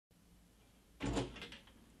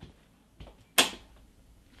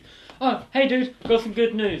Oh, hey dude, got some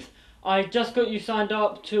good news. I just got you signed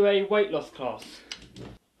up to a weight loss class.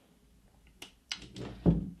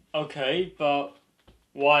 Okay, but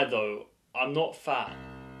why though? I'm not fat.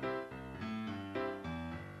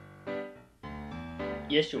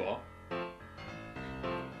 Yes, you are.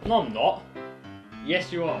 No, I'm not.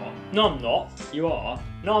 Yes, you are. No, I'm not. You are.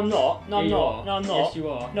 No, I'm not. No, I'm Yeah, you not. are. No, I'm not. Yes, you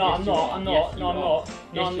are. No, Yes, I'm you not. are. I'm Yes, not. you No, I'm are. not.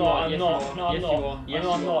 No, Yes, I'm you not. are. I'm Yes, not. you are. No, I'm Yes, not. you are. Yes,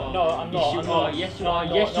 No, I'm you not. are. No, I'm Yes, not. you I'm are. not. Yes, you No, are.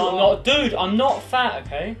 I'm Yes, not. you No, I'm are. not. Dude, I'm not fat,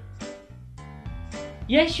 okay?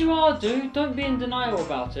 Yes, you are, dude. Don't be in denial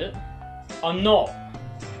about it. I'm not.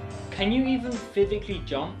 Can you even physically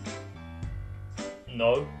jump?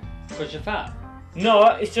 No. Because you're fat. No,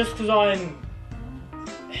 it's just because I'm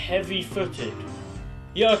heavy-footed.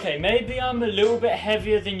 Yeah, okay, maybe I'm a little bit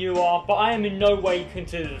heavier than you are, but I am in no way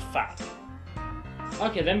considered fat.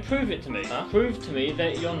 Okay, then prove it to me. Huh? Prove to me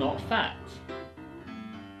that you're not fat.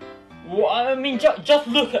 Well, I mean, just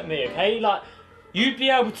look at me, okay? Like, you'd be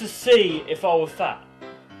able to see if I was fat.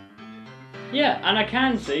 Yeah, and I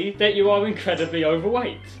can see that you are incredibly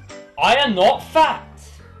overweight. I am not fat.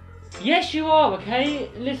 Yes, you are, okay?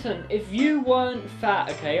 Listen, if you weren't fat,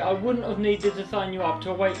 okay, I wouldn't have needed to sign you up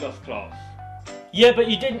to a weight loss class. Yeah, but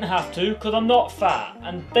you didn't have to, because I'm not fat,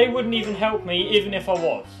 and they wouldn't even help me even if I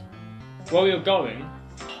was. Well, you're going.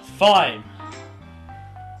 Fine.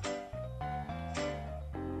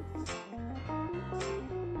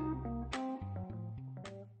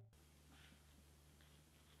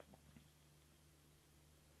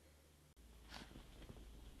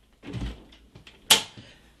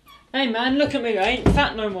 Hey man, look at me, I ain't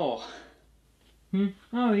fat no more.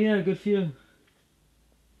 Oh yeah, good for you.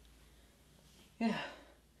 Yeah.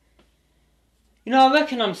 You know, I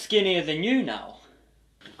reckon I'm skinnier than you now.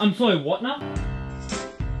 I'm sorry, what now?